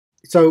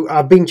So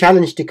I've been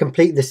challenged to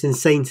complete this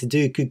insane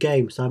Sudoku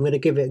game, so I'm going to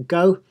give it a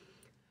go.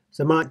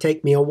 So it might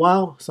take me a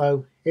while,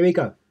 so here we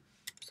go.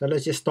 So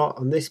let's just start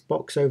on this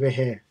box over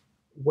here.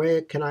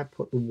 Where can I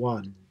put the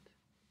 1?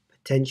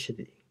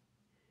 Potentially.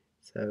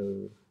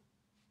 So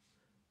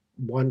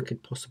 1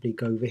 could possibly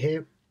go over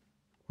here.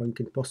 1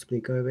 could possibly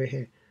go over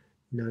here.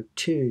 Now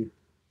 2.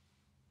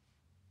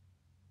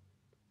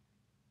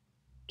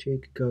 2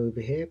 could go over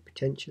here,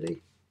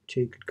 potentially.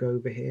 2 could go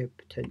over here,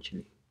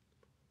 potentially.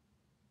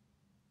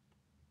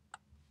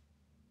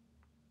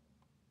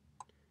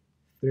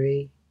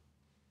 3,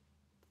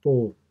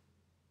 4.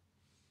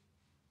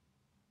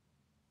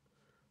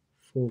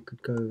 4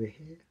 could go over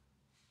here.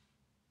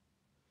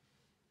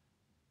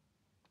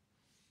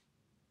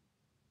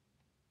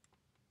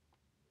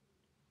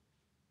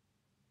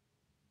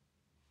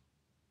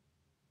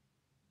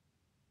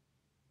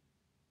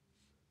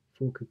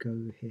 4 could go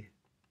over here.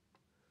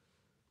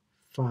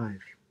 5.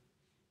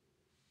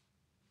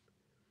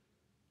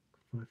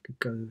 5 could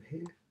go over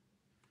here.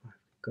 5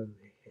 could go over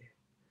here.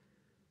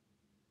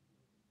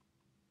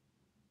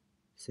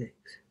 6.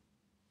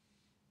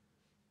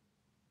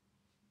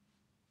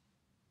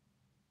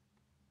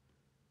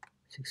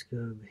 6 could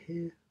go over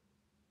here.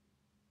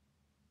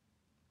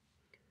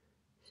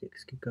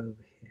 6 could go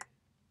over here.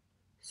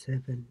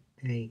 7,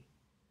 8,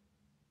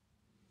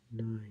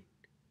 9.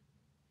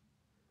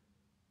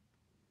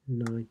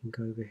 9 can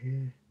go over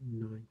here.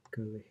 9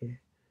 can go over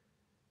here.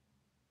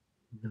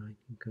 9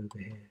 can go over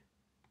here.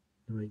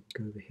 9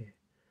 can go over here.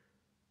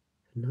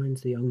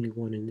 9's the only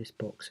one in this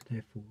box, so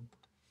therefore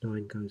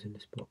 9 goes in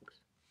this box.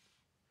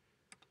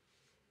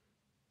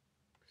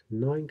 So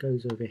 9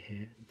 goes over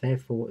here,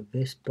 therefore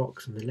this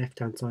box on the left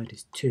hand side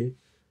is 2.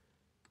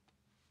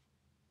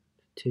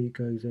 2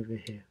 goes over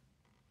here.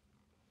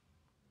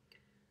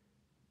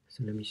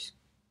 So let me just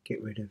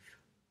get rid of.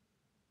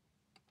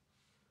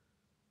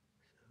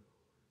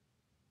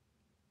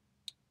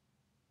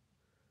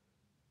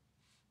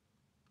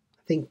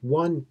 I think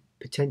 1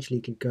 potentially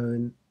could go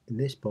in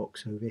this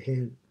box over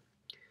here.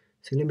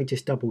 So let me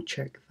just double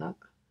check that.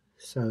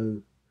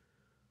 So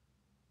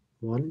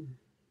 1,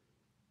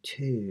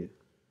 2.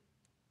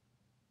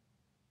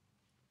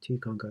 2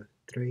 can't go.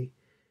 3,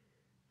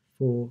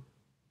 4,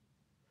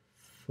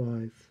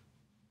 5,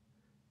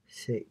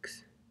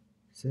 6,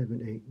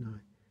 7, 8,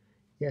 9.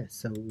 Yeah,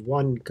 so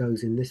 1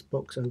 goes in this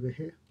box over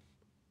here.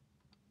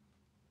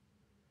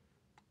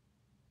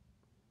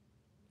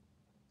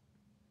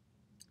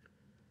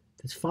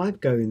 Does 5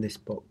 go in this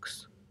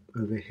box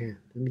over here?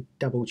 Let me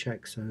double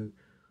check. So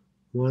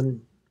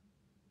 1,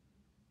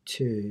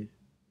 2,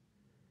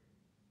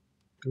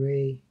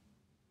 3,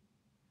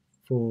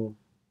 4,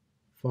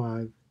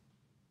 5,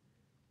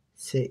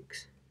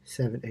 6,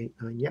 7, 8,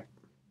 9. Yep,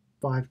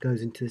 5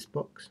 goes into this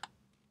box.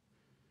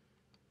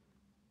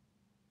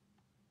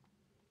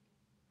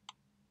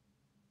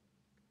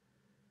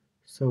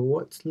 So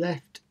what's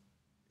left?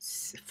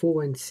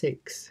 4 and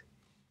 6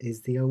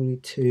 is the only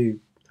 2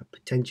 that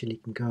potentially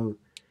can go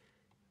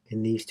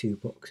in these 2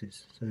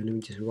 boxes. So let me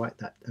just write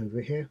that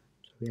over here.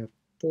 So we have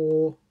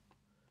 4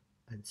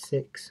 and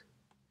 6,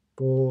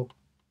 4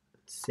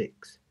 and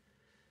 6.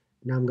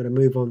 Now I'm going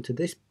to move on to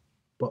this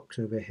box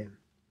over here.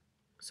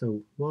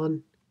 So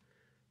 1,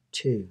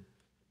 2.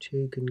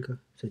 2 can go.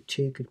 So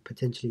 2 could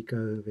potentially go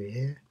over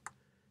here.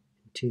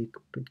 2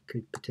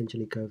 could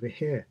potentially go over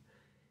here.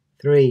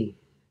 3.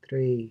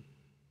 3.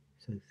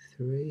 So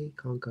 3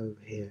 can't go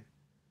over here.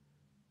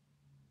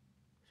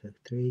 So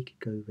 3 could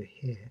go over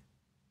here.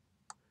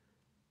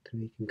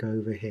 3 can go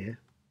over here.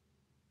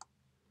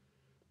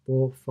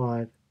 4,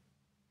 5,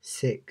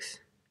 6.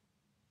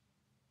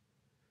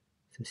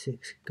 So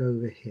 6 could go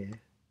over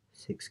here.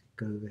 6 could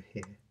go over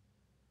here.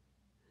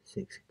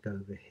 6 could go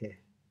over here.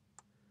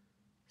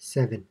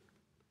 7.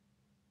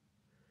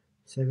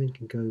 7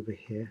 can go over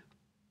here.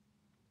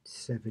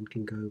 7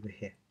 can go over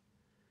here.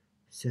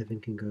 7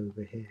 can go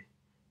over here.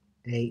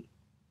 8,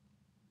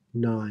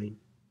 9.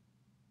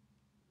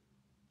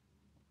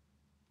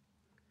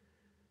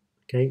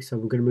 Okay, so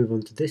we're going to move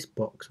on to this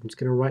box. I'm just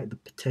going to write the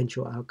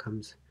potential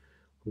outcomes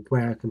of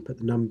where I can put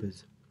the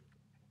numbers.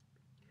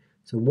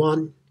 So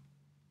 1,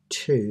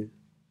 2.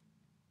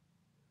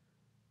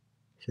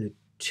 So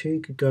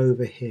 2 could go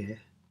over here.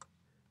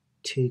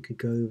 2 could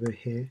go over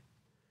here.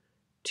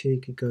 2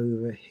 could go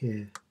over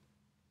here.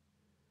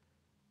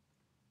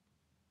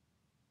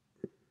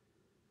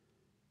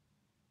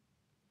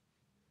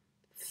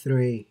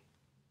 3.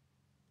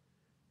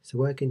 So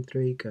where can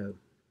 3 go?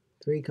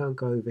 3 can't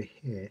go over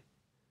here.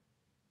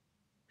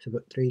 So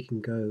but 3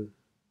 can go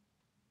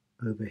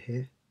over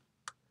here,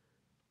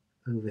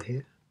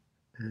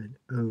 and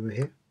over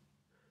here.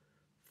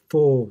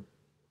 4.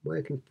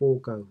 Where can 4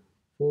 go?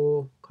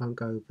 4 can't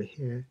go over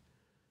here.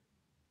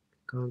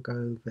 Can't go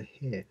over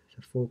here.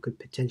 So 4 could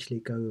potentially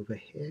go over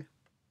here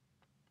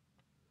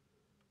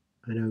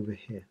and over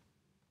here.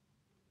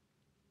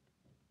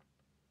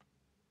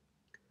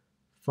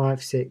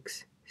 5,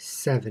 6,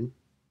 7.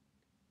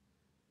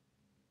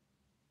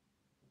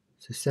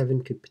 So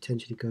 7 could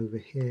potentially go over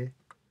here.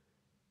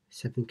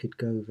 7 could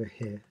go over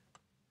here.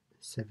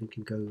 7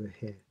 can go over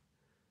here.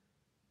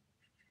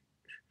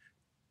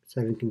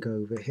 7 can go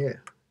over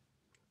here.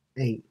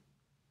 8.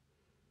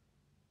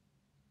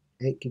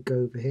 8 can go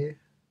over here.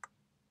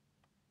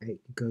 8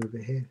 can go over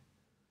here.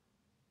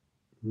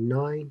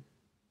 9.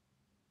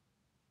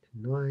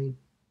 9.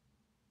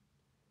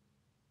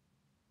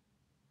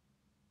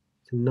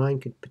 So 9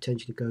 could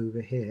potentially go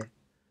over here,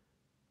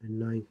 and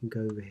 9 can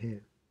go over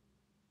here.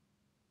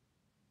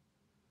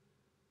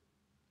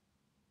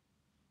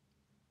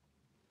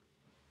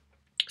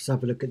 Let's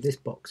have a look at this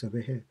box over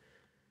here.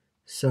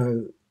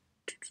 So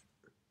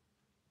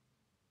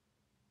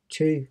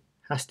 2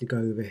 has to go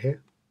over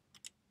here.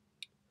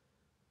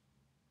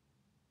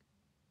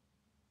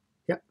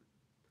 Yep.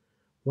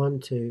 1,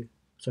 2,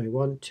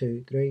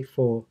 3,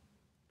 4,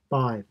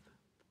 5.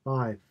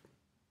 5.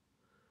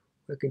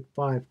 Where could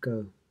 5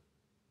 go?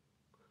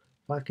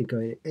 5 could go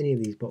in any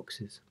of these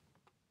boxes.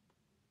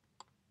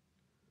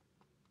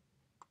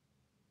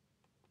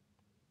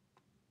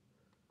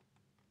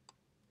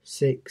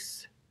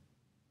 6,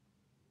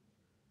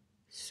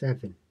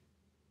 7.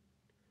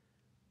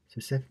 So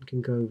 7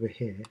 can go over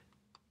here.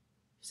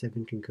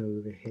 7 can go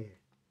over here.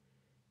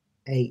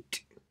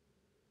 8.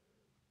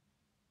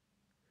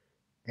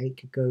 8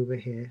 could go over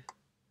here,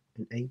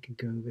 and 8 could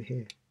go over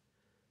here.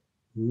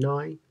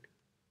 9.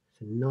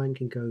 So 9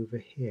 can go over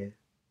here,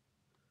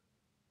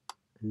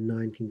 and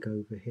 9 can go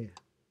over here.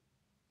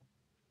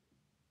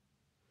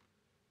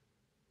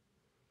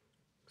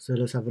 So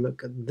let's have a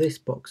look at this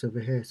box over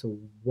here. So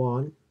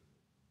 1,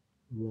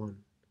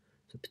 1.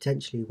 So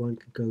potentially 1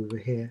 could go over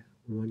here,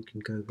 and 1 can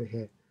go over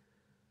here.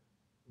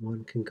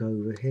 1 can go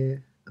over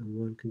here, and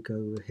 1 can go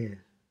over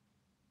here.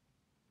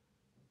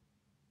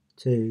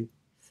 2,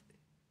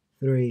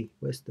 3.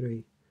 Where's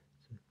 3?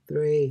 So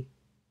 3.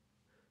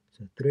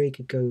 So 3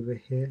 could go over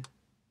here.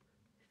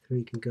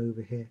 3 can go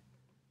over here.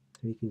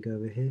 3 can go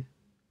over here.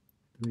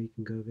 3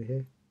 can go over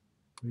here.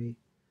 3,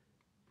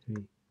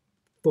 3,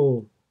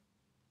 4.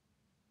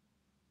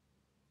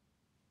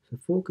 So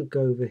 4 could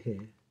go over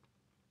here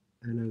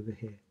and over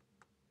here.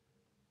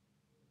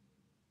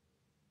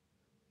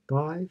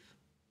 5.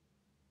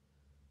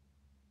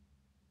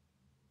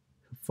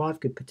 So 5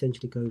 could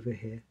potentially go over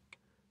here.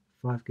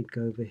 5 could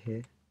go over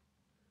here.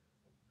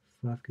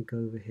 5 could go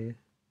over here.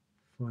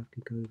 5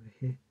 could go over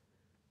here.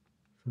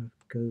 5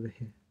 could go over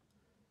here.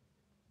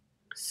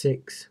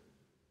 6.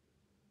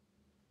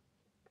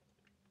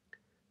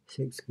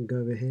 6 can go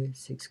over here.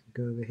 6 can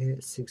go over here.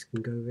 6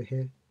 can go over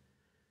here.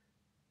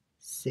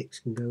 6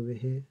 can go over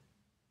here.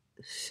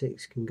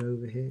 6 can go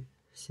over here.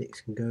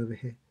 6 can go over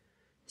here.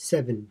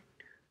 7.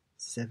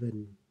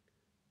 7.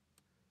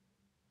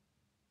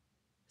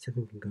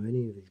 7 can go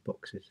any of these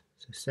boxes.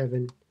 So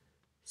 7,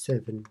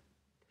 7,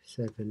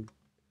 7,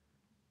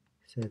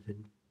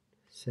 7,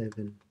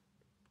 7,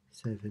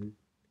 7,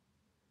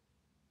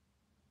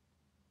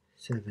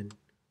 7,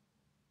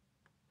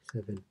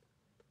 7,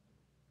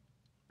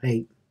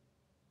 8,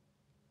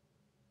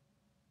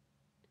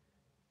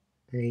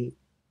 8,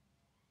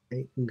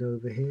 8 can go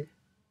over here,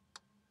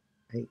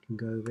 8 can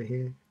go over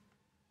here,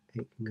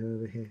 8 can go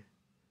over here,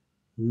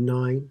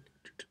 9,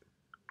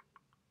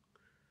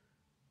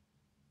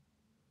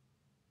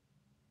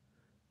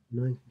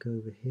 9 can go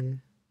over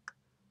here,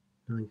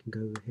 9 can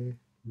go over here,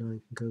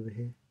 9 can go over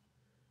here,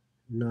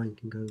 9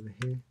 can go over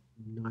here,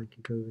 9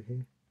 can go over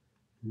here,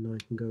 9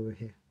 can go over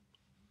here.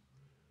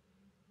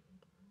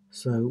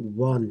 So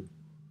 1.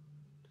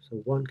 So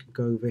 1 can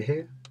go over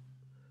here,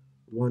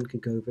 1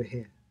 could go over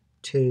here.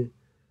 2,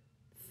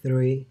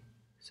 3.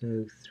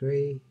 So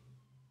 3.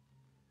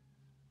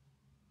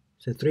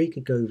 So 3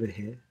 could go over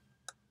here.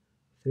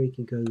 3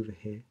 can go over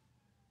here.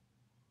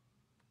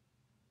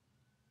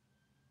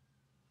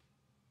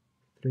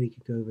 3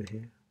 can go over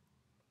here.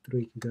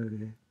 3 can go over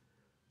here.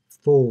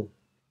 4.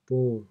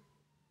 4.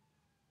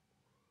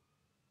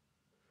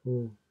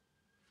 4.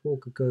 4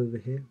 could go over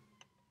here.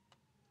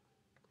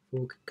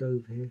 4 could go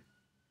over here.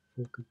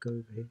 4 could go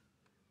over here.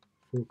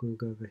 4 could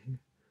go over here.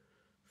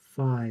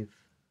 5.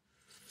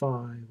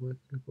 5. Where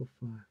can I put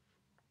 5?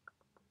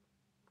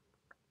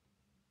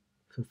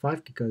 So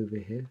 5 could go over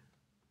here.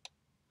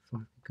 5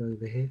 could go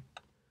over here.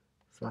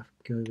 5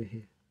 could go over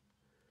here.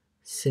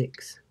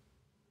 6.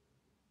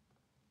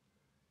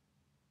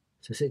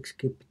 So 6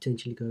 could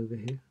potentially go over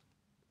here.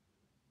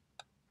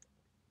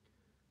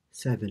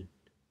 7.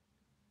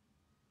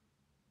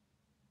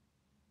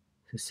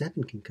 So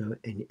 7 can go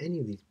in any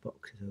of these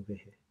boxes over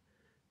here.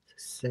 So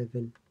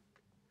 7,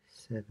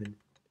 7,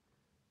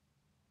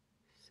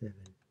 7,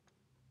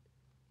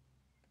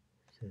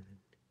 7,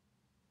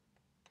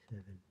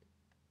 7,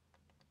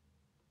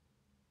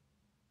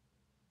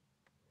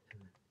 7,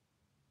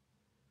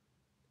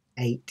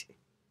 8,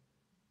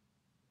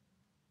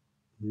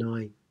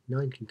 9.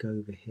 9 can go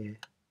over here.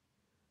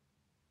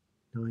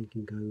 9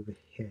 can go over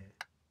here.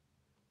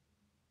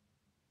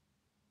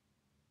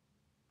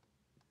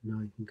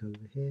 9 can go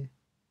over here.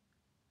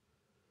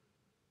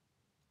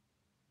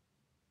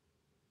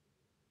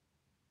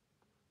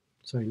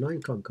 Sorry,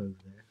 9 can't go over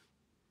there.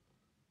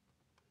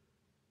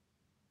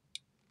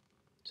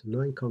 So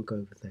 9 can't go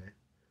over there.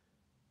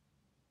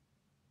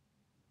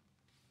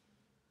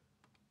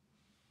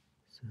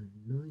 So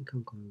 9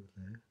 can't go over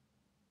there.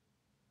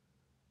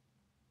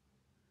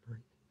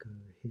 9 can go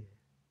over here.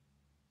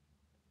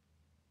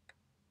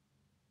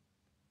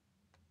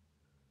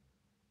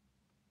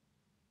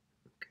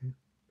 Okay.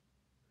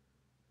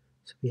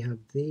 So we have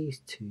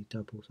these two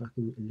doubles. I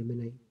can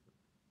eliminate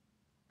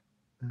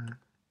that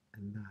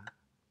and that.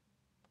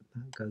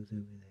 That goes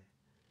over there.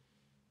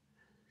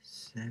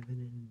 7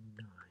 and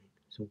 9.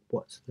 So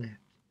what's left?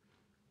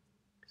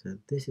 So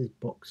this is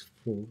box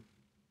 4.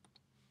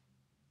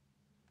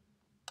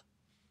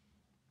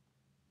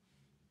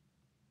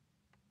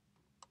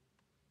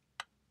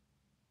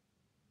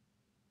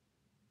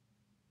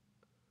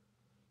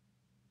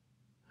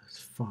 That's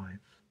 5.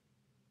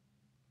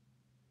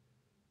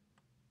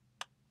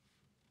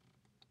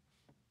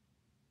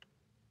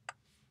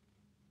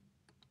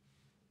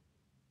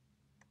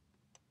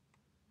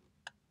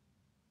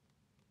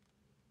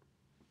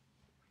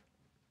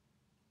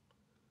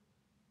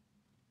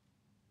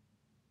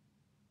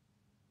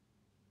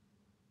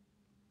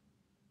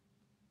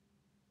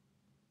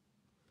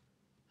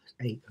 That's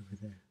 8 over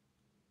there.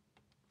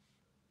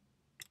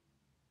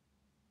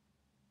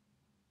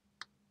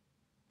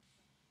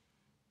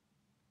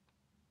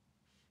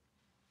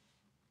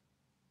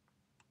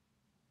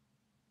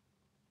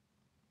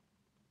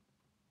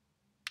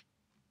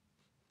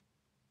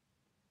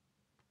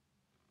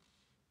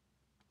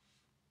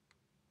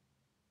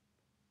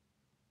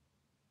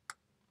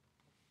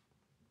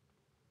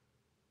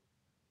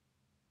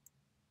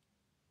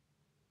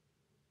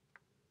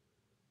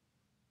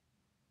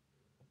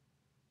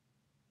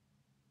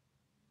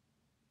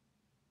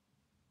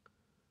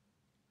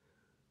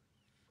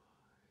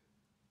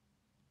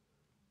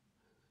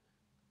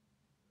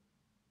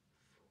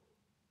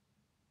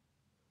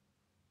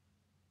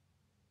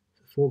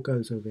 So 4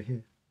 goes over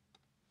here.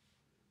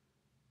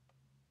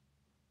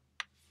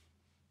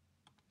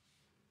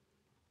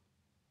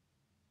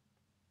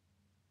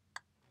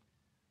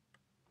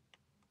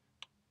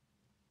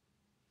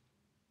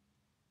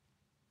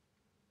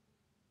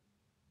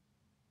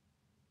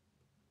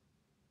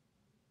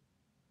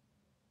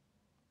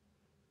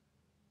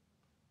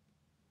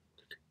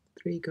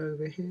 Three go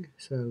over here.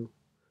 So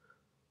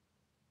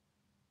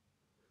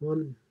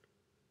 1,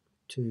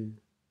 2,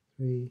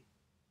 3,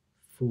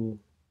 4,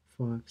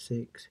 5,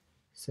 6,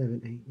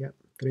 7, 8. Yep,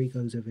 3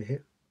 goes over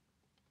here.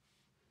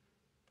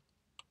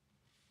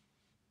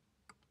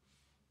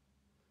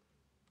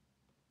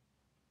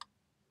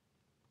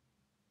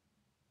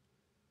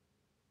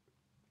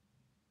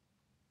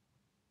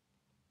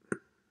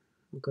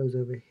 What goes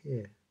over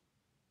here?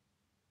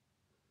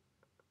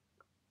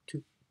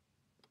 2.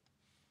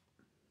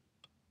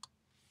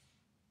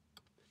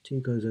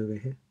 2 goes over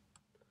here.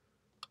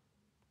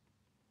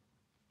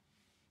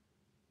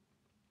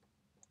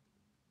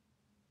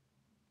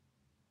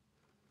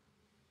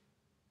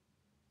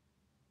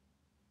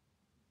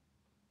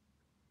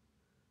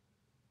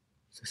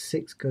 So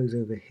 6 goes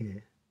over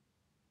here.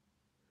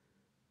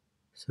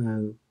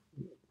 So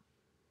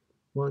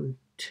 1,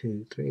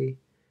 2, 3,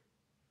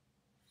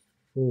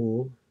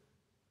 4,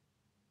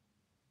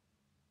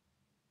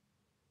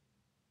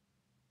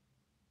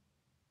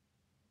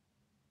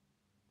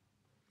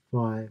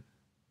 5,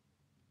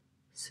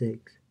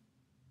 6,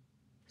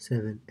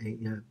 7, 8.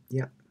 Yeah,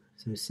 yep.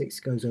 So 6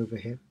 goes over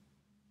here.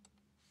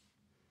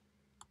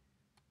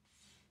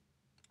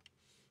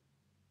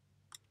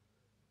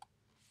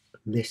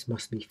 This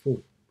must be 4.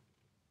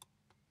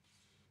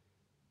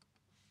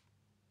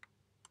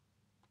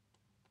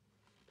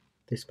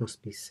 This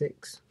must be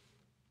 6.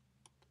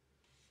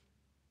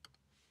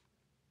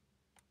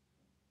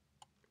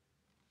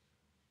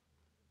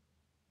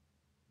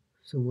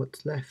 So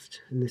what's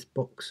left in this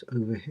box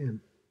over here?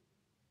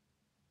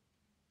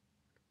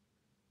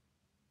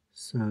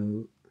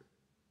 So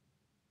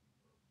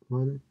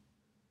 1,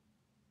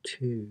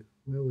 2.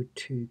 Where would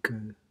 2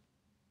 go?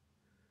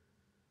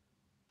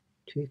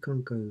 2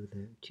 can't go over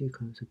there. 2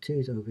 can't. So 2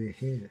 is over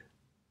here.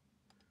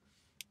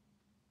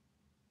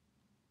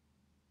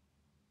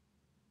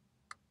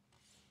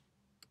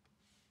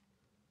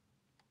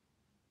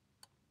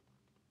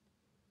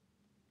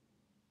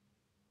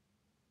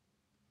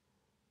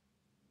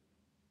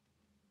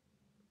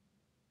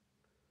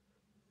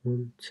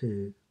 One,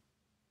 2,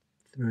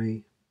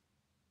 3.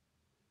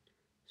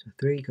 So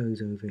 3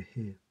 goes over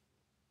here.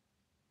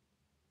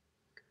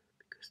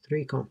 Because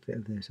 3 can't fit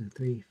over there, so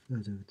 3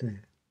 goes over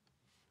there.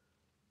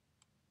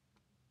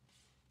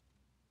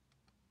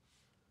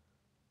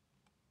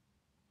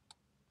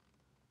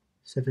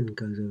 7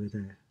 goes over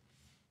there.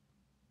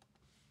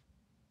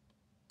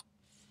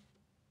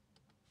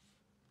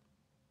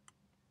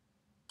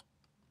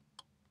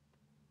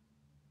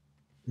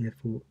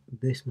 Therefore,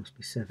 this must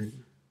be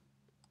 7.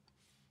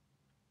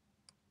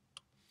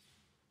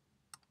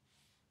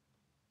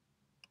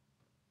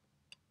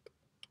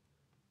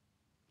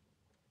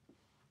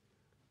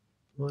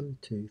 One,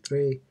 2,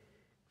 3,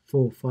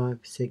 4, 5,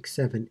 6,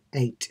 7,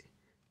 8.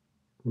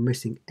 We're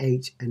missing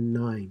 8 and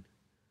 9.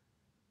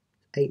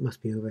 8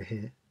 must be over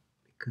here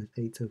because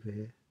 8's over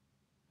here.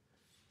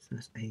 So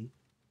that's 8.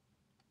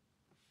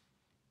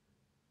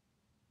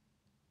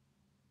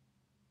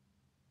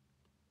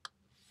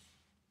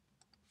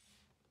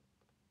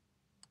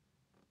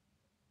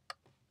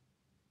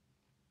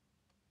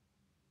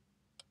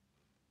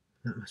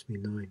 That must be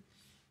 9.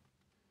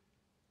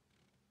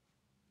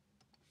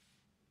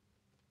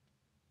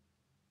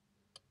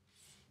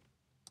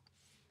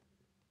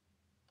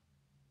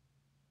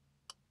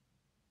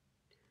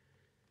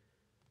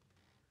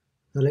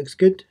 That looks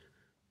good.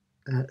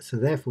 So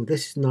therefore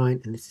this is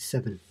 9 and this is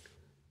 7.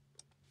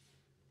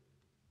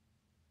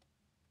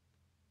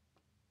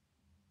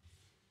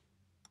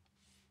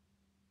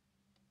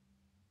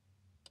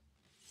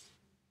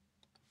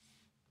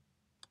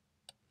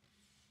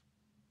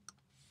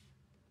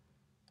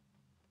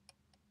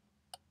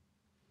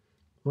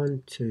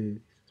 One,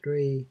 2,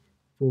 3,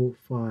 4,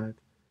 5,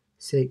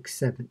 6,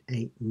 7,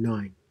 8,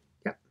 9.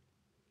 Yep.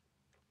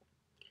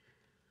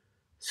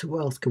 So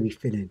what else can we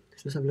fill in?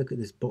 So let's have a look at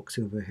this box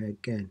over here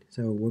again.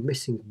 So we're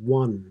missing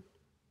 1.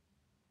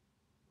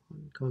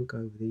 1 can't go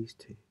over these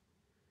two.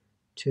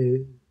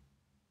 2,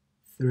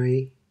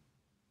 3,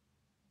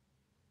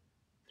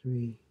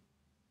 3,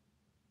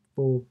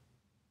 4,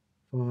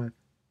 5,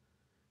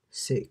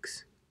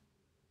 6,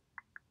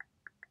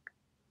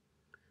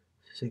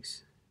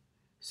 6,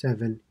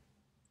 7,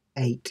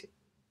 8,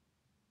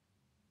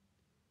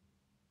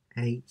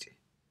 8,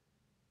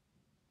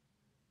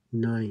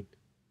 9.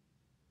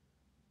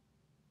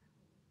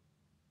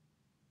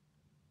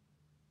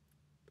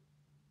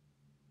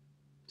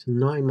 So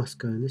 9 must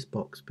go in this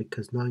box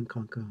because 9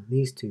 can't go in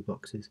these two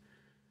boxes.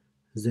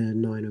 There's a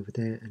 9 over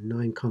there, and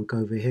 9 can't go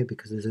over here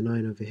because there's a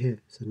 9 over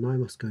here. So 9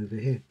 must go over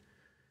here.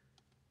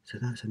 So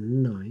that's a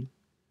 9.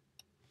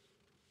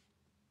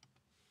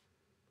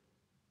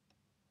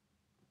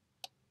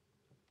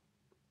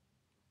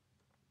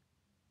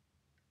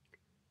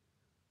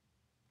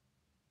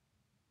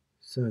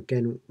 So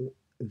again,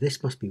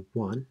 this must be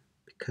 1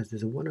 because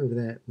there's a 1 over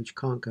there which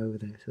can't go over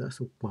there. So that's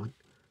a 1.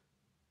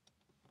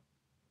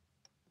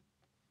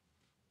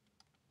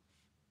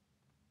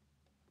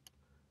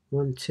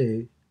 One,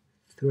 2,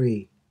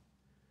 3.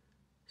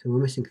 So we're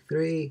missing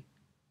 3,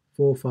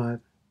 4, 5,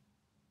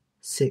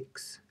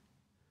 6.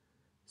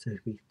 So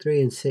it'd be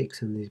 3 and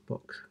 6 in this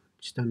box.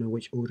 Just don't know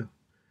which order.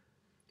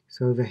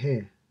 So over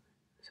here,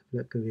 let's have a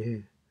look over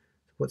here.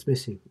 So what's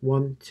missing?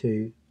 1,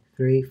 2,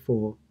 3,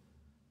 4,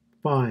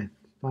 5,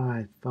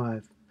 5,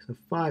 5. So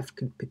 5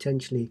 could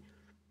potentially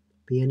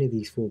be any of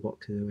these 4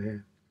 boxes over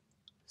here.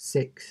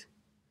 6,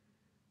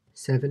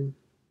 7,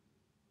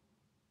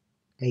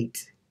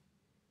 8.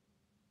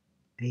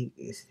 8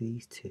 is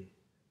these two.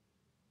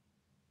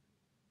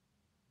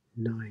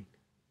 9.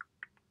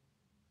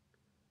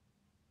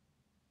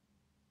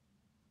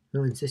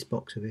 9's this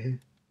box over here.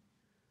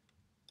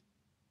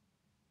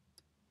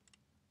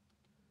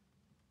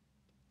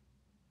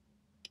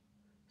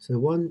 So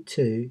 1,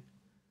 2,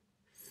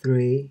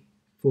 3,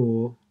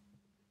 4,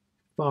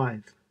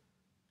 5,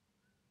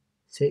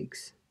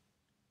 6,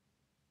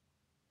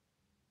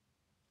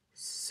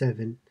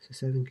 7. So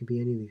 7 could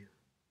be any of these.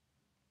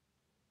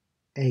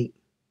 8.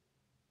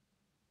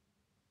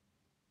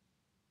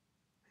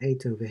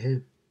 8 over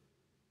here.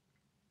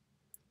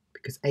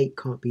 Because 8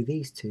 can't be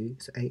these two,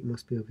 so 8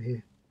 must be over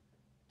here.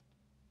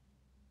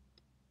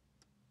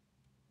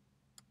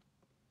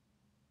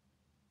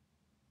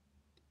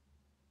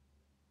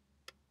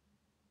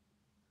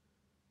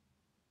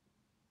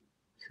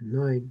 So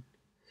 9.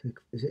 So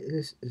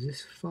is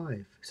this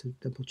 5? So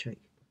double check.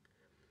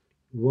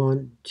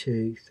 1,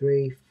 2,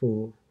 3,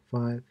 4,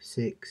 5,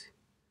 6,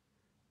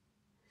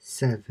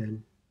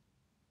 7,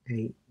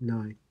 8,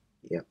 9.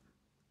 Yep,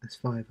 that's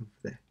 5 over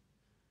there.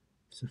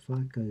 So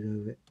 5 goes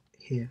over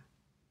here.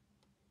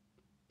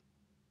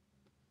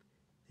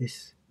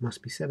 This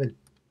must be 7.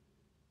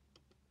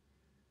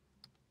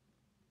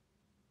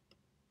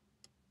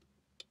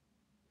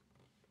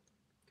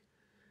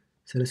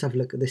 So let's have a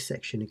look at this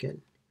section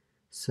again.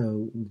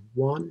 So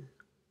 1,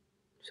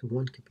 so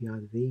 1 could be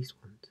either these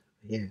ones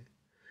over here.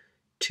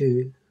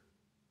 2,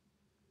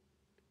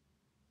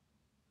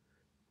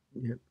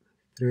 yep,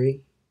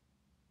 3,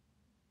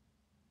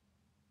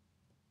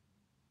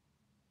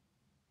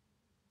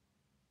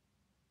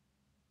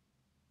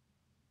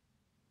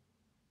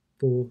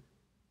 4, 5.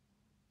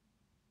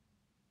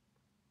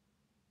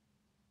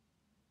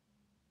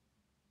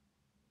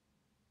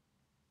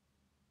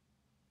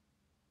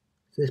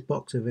 This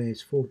box over here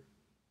is 4.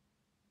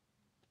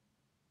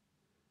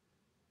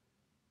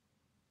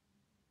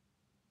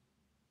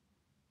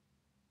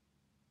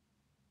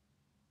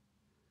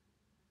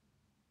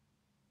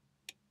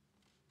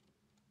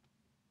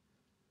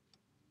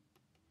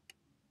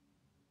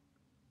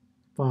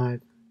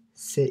 5,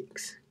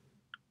 6,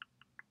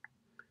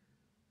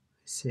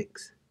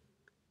 6,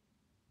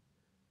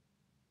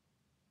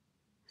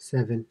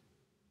 7,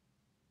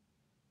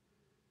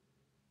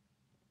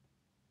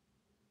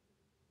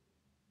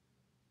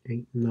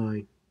 8,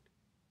 9.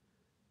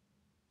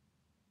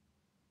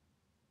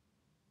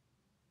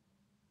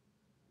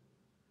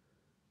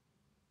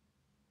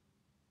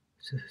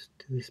 So let's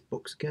do this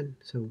box again.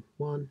 So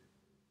 1.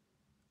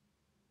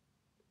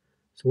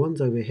 So 1's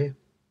over here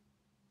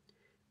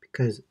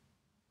because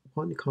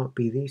 1 can't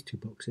be these 2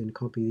 boxes and it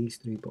can't be these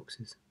 3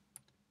 boxes.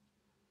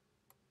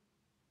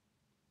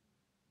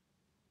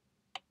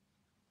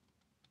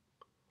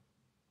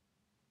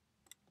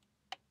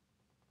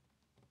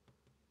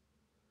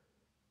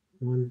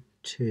 1,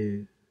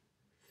 2,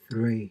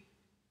 3,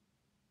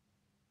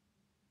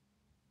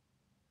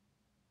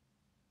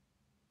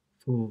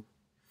 4,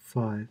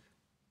 5,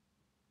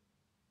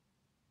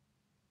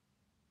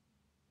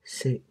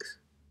 6,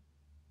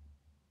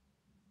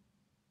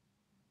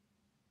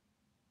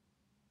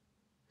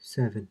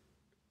 7,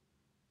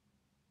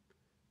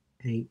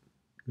 8,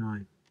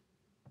 9.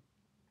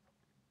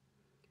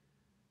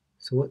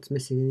 So what's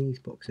missing in these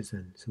boxes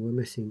then? So we're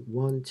missing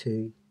 1,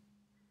 2,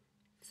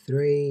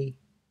 3.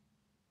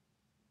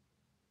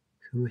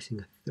 So we're missing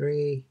a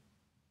 3,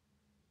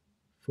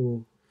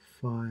 4,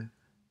 5,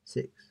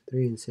 6,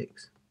 3 and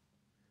 6.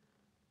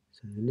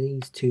 So in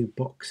these two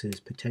boxes,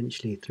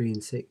 potentially 3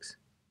 and 6.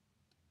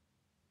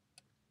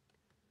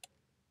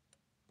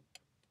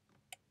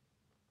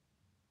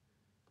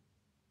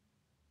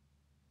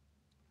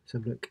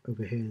 Let's have a look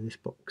over here in this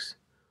box.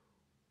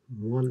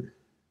 1.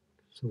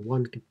 So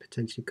 1 could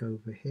potentially go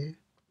over here.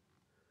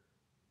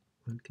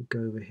 1 could go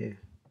over here.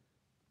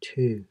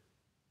 2.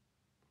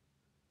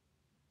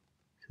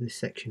 So this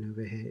section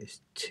over here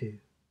is 2.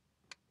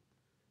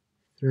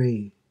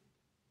 3.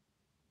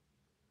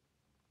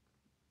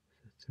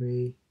 So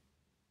 3.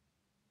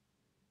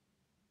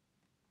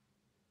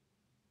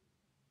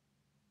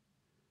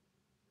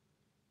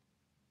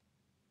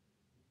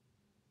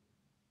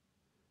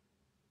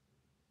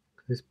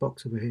 This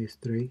box over here is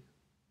 3.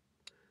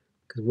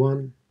 Because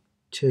 1,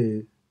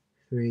 2,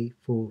 3,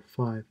 4,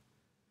 5,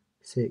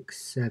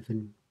 6,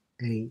 7,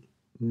 8,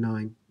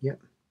 9.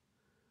 Yep.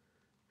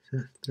 So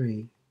that's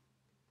 3,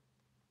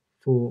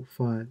 4,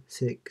 5,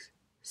 6,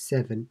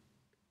 7.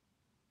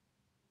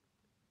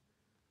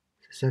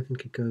 So 7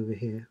 could go over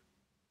here.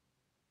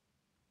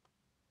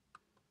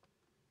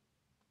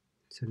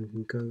 7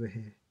 can go over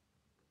here.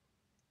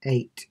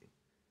 8,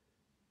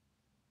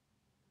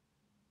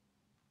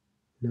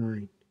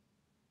 9.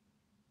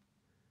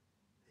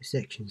 This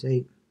section's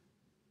 8.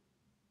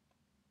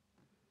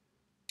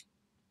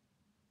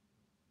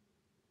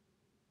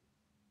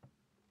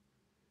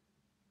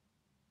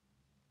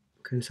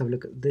 Okay, let's have a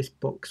look at this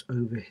box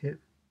over here.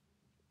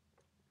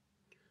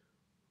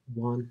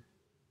 1.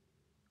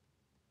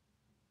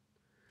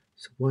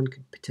 So 1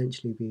 could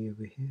potentially be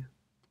over here.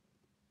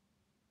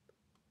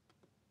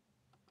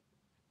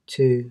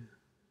 2.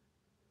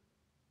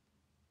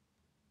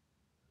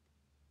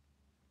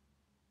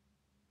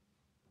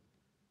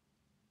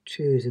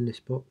 2 is in this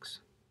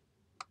box.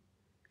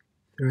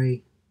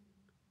 3.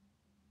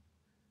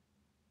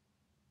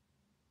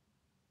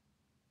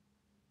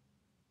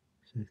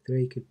 So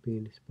 3 could be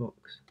in this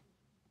box.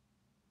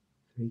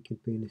 3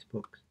 could be in this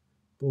box.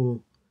 4,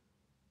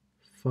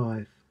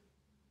 5.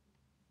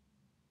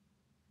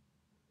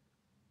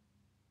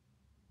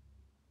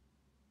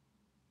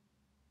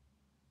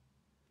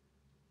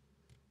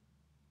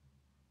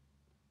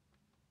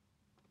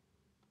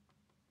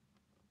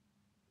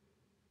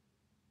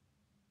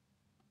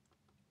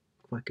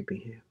 Five could be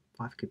here.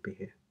 5 could be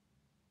here.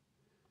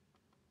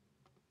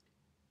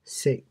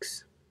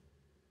 6.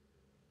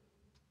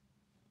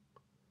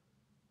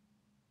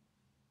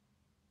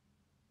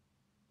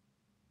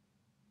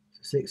 So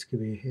 6 could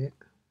be here.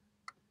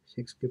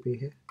 6 could be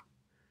here.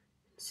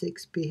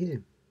 6 be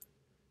here.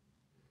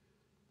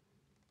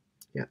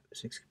 Yeah,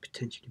 6 could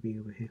potentially be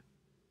over here.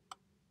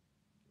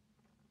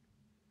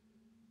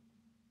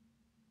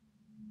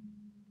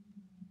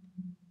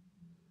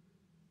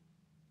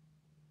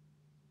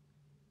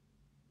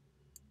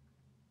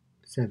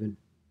 7.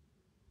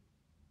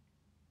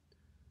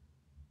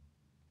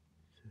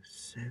 So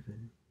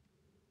 7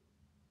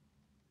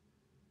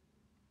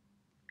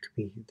 could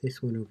be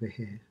this one over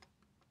here,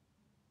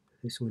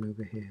 this one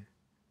over here,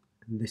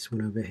 and this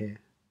one over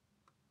here.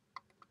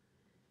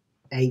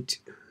 8.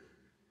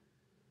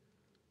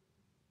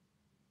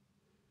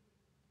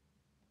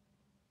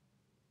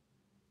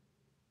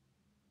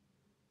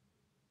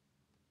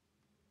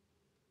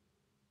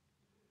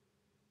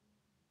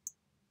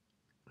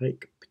 It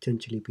could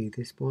potentially be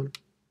this one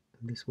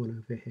and this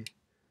one over here.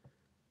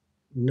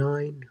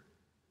 9.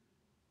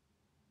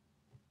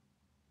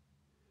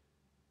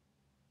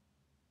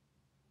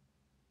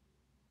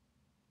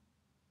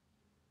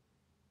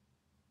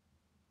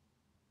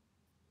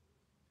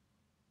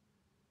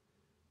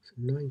 So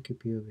 9 could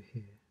be over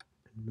here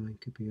and 9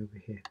 could be over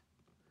here.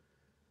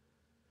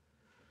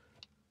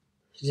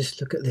 So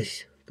just look at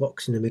this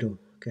box in the middle.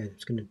 Okay, I'm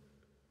just going to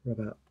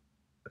rub out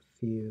a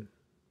few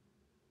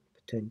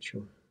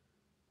potential.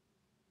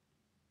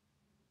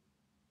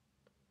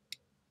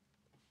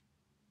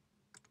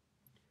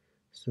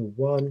 So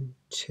 1,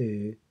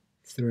 2,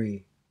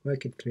 3. Where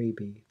could 3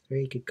 be?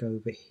 3 could go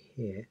over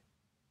here.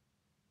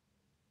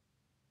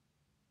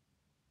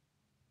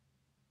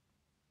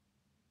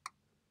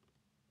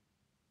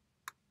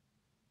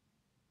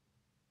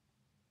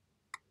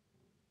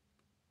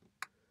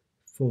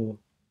 4,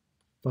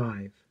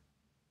 5.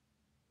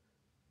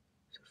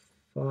 So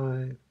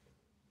 5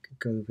 could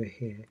go over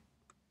here.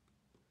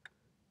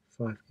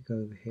 5 could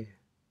go over here.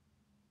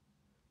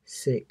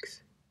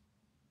 6,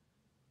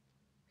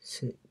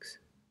 6,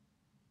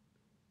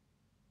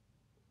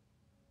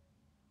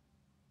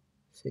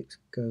 6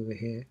 go over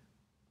here.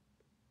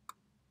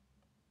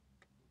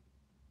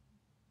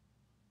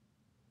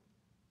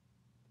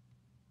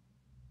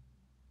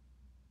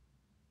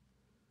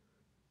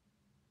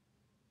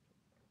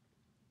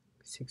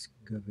 Six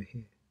can go over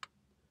here.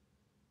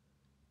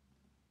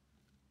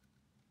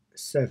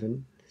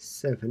 7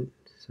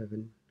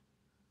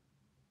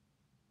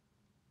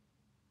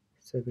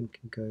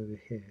 can go over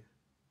here.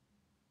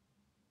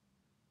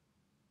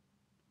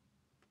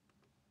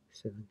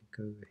 7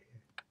 can go over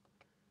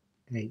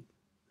here. 8,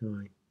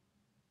 9.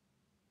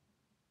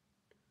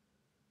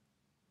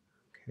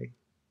 Okay.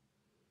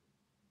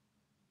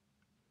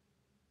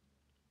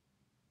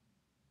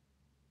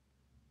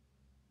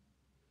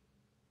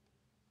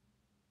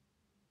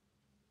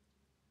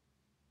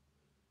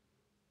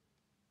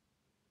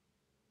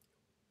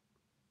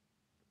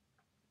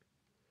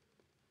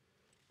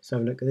 So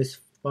look at this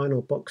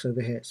final box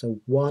over here. So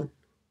 1,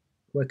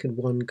 where could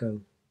 1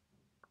 go?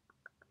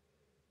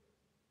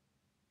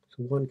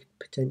 So 1 could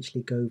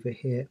potentially go over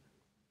here,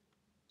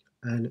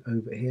 and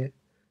over here,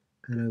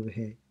 and over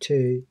here.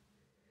 2,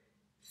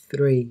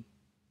 3.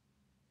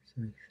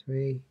 So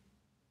 3.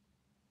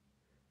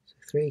 So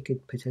 3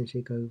 could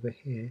potentially go over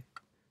here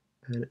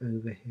and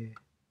over here.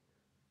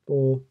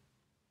 4.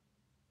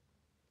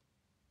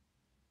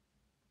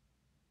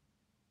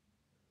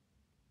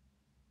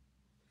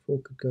 4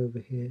 could go over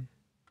here.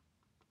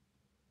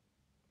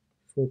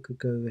 4 could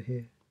go over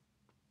here.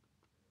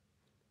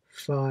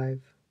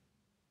 5.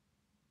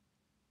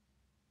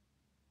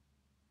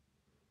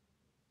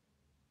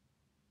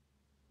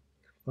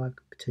 5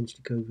 could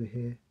potentially go over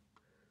here.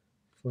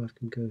 5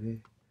 can go here.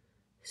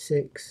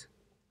 6.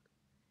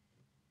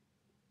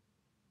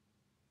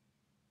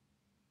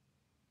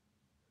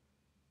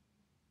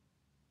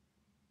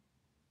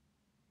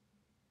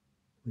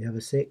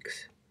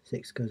 6.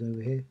 6 goes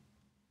over here.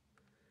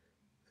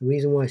 The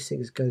reason why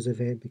 6 goes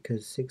over here,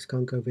 because 6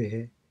 can't go over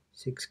here,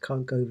 6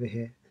 can't go over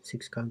here, and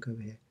 6 can't go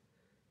over here.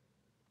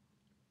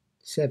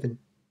 7.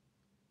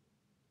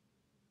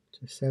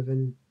 So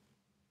 7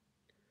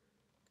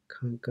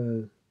 can't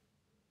go.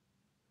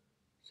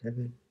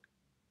 7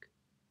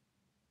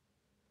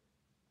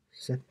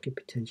 could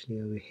potentially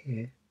over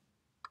here,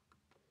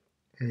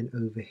 and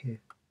over here,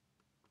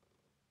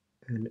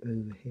 and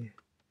over here.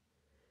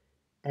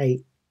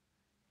 8.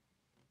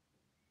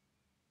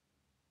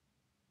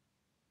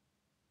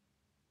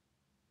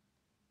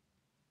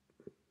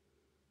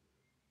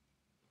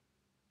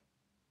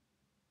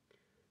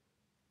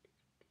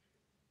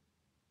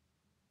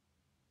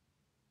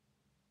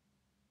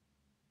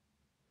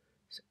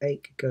 So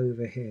 8 could go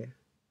over here,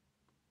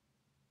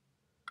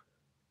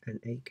 and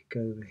 8 could go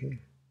over here.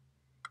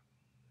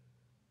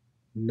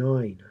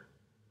 9.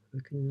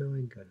 Where can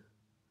 9 go?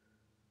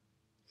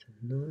 So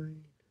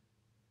 9.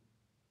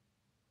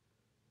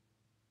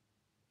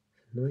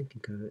 So 9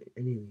 can go in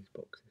any of these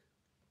boxes.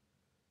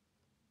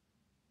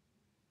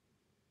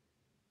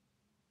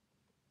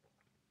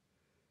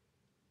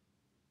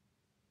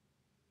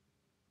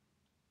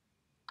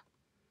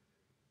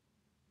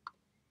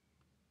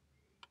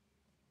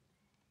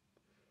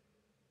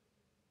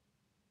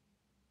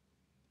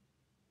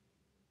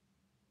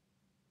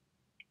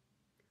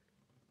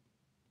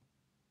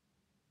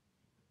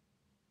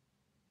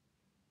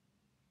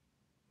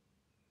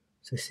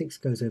 So 6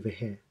 goes over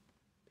here,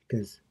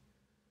 because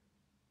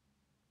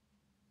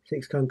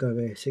 6 can't go over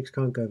here, 6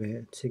 can't go over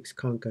here, 6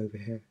 can't go over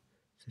here.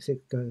 So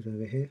 6 goes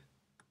over here.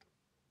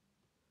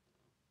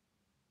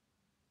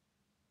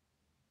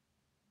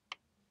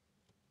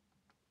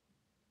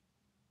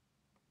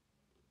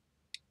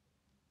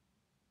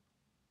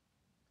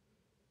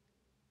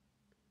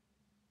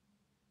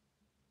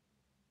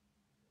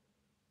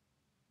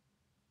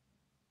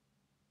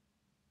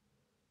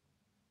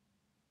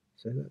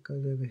 So that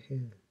goes over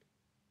here.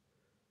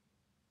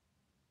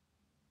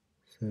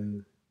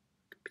 So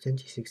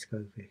potentially 6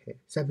 goes over here.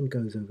 7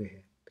 goes over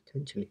here,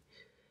 potentially.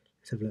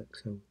 Let's have a look.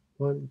 So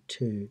 1,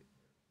 2,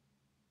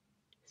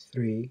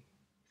 3,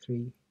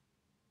 3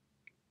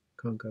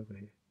 can't go over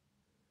here.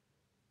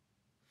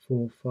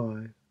 4,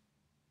 5,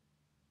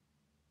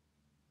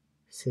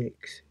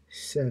 6,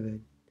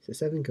 7. So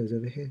 7 goes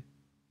over here.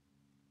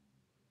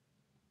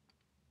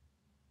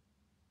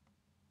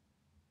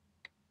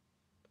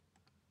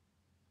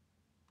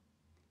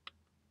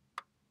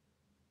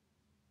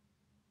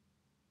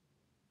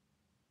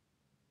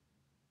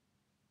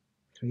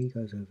 Three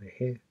goes over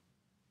here.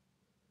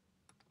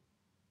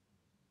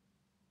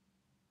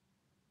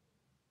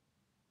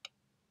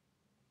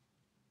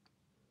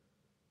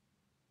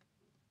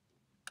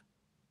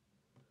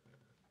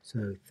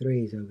 So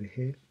 3 is over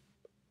here.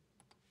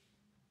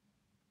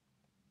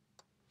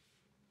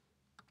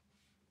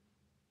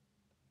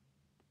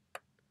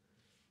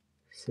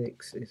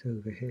 6 is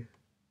over here.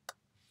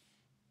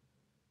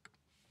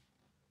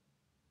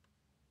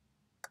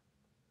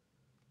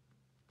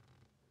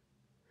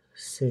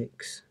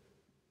 6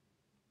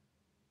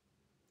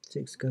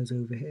 goes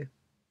over here.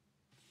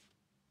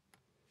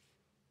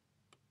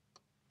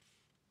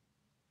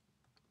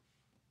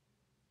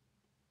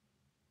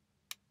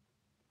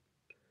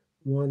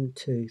 1,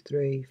 2,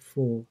 3,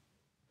 4,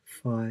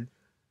 5,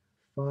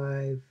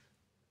 5,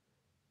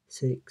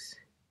 6.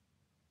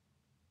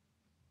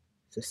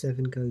 So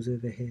 7 goes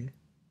over here.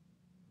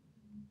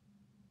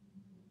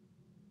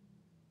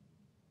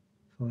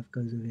 5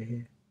 goes over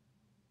here.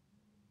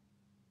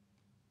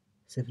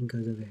 7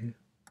 goes over here.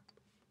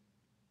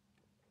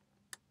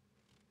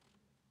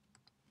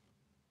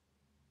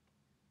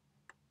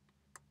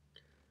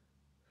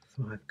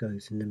 5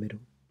 goes in the middle.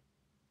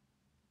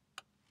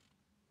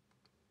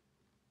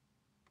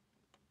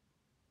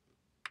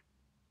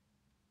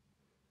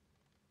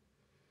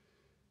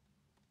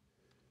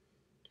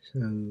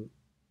 So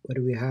what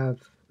do we have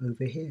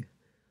over here?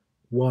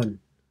 1.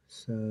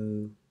 So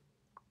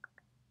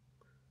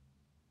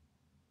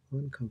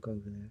 1 can't go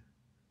over there.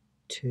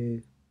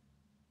 2,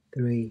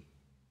 3.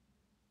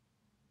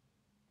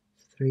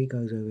 3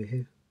 goes over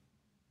here.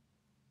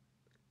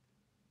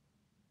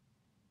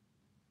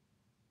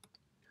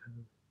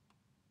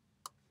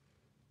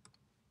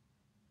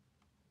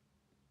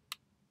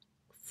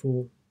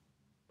 4,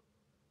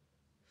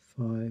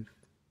 5.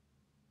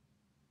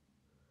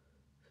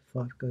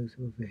 5 goes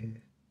over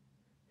here.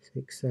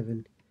 6,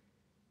 7,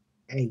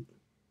 8.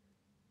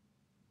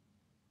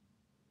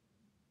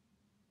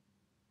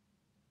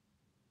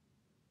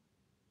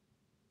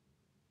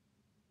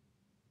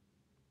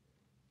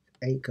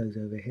 8 goes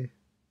over here.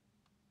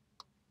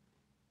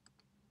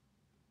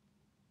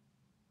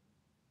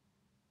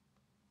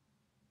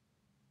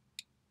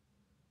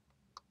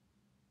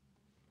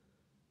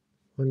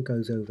 1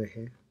 goes over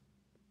here.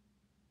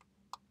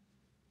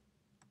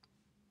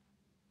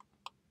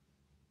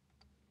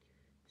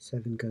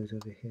 7 goes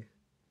over here.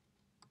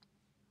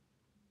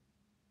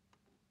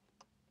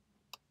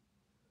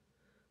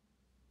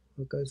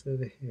 What goes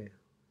over here?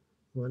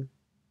 1,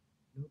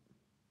 nope.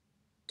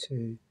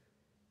 2,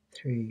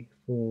 3,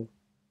 4,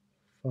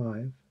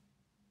 5,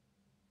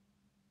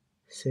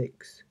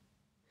 6,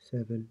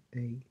 7,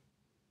 8,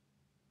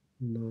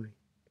 9.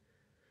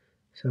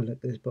 So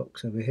look, this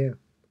box over here.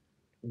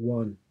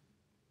 1.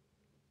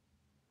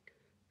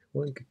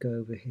 1 could go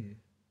over here.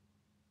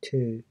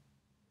 2,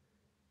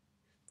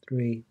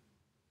 3,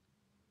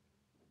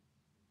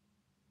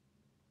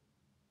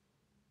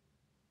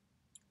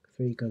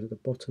 3 goes at the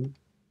bottom.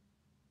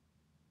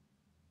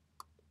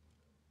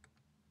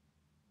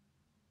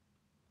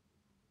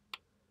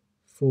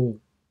 4,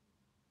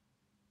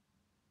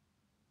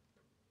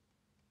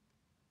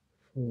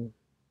 4,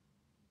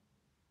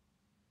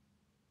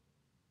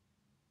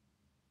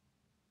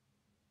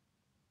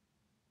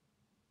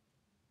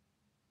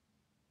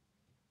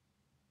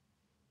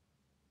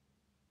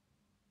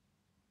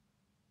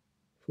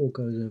 4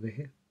 goes over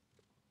here.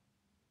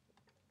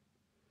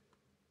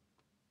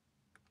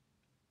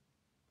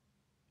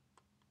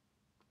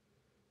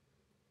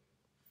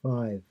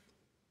 5,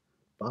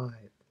 5.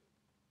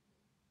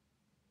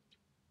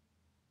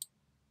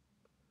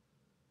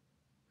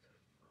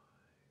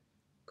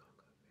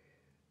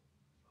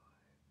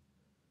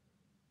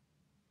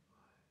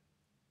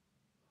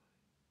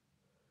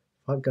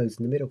 5 goes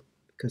in the middle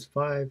because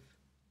 5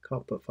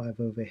 can't put 5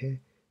 over here,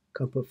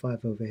 can't put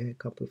 5 over here,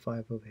 can't put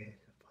 5 over here.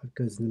 5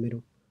 goes in the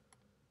middle.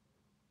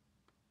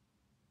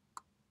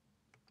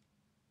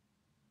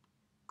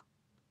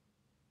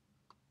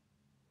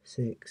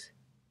 6,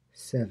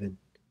 7,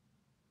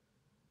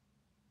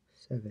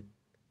 7,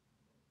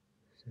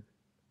 7.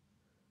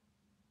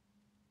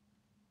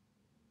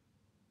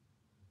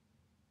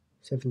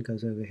 7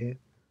 goes over here.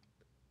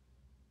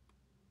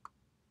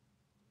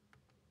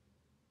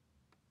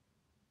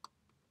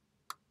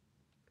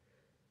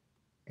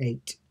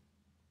 8.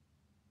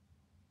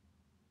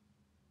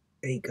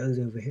 8 goes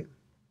over here.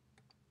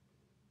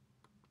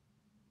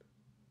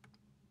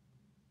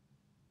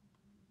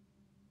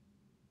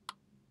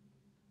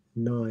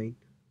 9.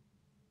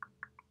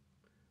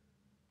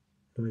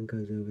 9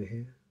 goes over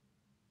here.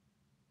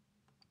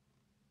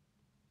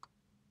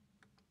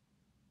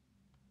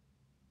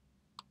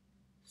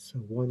 So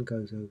 1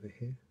 goes over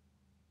here.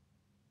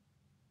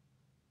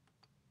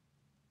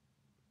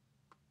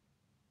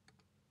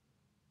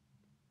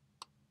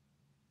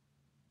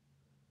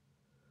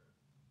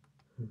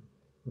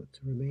 What's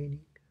remaining?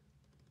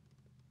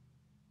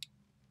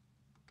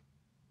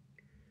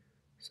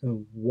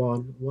 So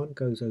 1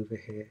 goes over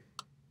here.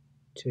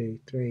 2,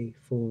 3,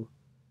 4,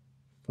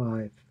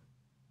 5.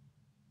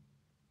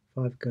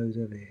 5 goes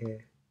over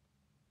here.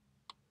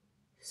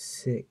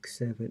 6,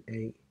 7,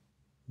 8,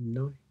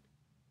 9.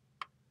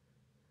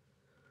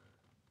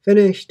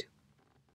 Finished.